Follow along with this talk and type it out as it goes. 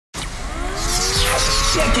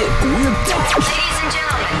Check it, we're back. Ladies and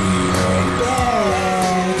gentlemen, We are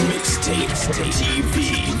back. Mixtape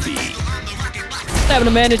TV. What's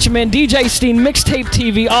happening, man? It's your man DJ Steen, Mixtape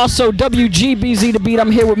TV, also WGBZ The Beat.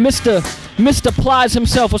 I'm here with Mr. Plies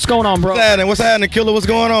himself. What's going on, bro? What's happening, killer? What's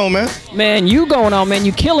going on, man? Man, you going on, man.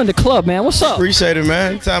 You killing the club, man. What's up? Appreciate it,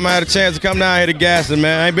 man. Anytime I had a chance to come down here to Gaston,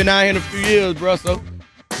 man. I ain't been out here in a few years, bro, so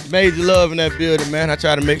major love in that building, man. I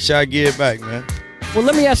try to make sure I give back, man. Well,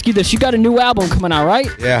 let me ask you this. You got a new album coming out, right?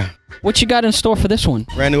 Yeah. What you got in store for this one?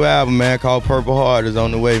 Brand new album, man, called Purple Heart is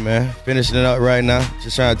on the way, man. Finishing it up right now.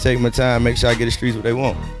 Just trying to take my time, make sure I get the streets what they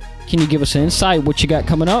want. Can you give us an insight what you got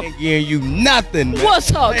coming up? Ain't giving you nothing, man.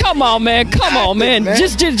 What's up? Come on, man. Come on, man.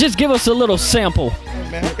 Just give us a little sample.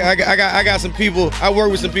 Man, I got some people. I work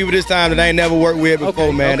with some people this time that I ain't never worked with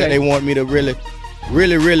before, man. That they want me to really,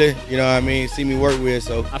 you know what I mean, see me work with.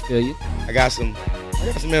 So I feel you. I got some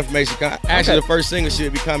information. Actually, the first single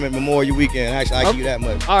should be coming Memorial Weekend. Actually, I give you that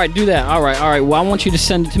much. All right, do that. All right. Well, I want you to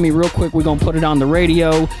send it to me real quick. We're going to put it on the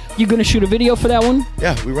radio. You going to shoot a video for that one?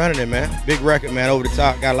 Yeah, we running it, man. Big record, man, over the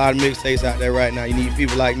top. Got a lot of mixtapes out there right now. You need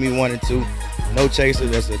people like me, 1 and 2. No Chaser,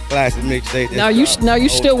 that's a classic mixtape. Now you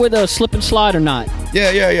still with a Slip and Slide or not?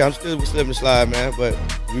 Yeah. I'm still with Slip and Slide, man. But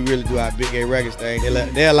we really do our Big A Records thing.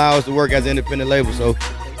 They allow us to work as an independent label, so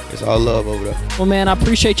it's all love over there. Well, man, I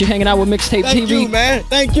appreciate you hanging out with Mixtape TV. Thank you, man.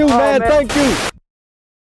 Thank you, man. Thank you.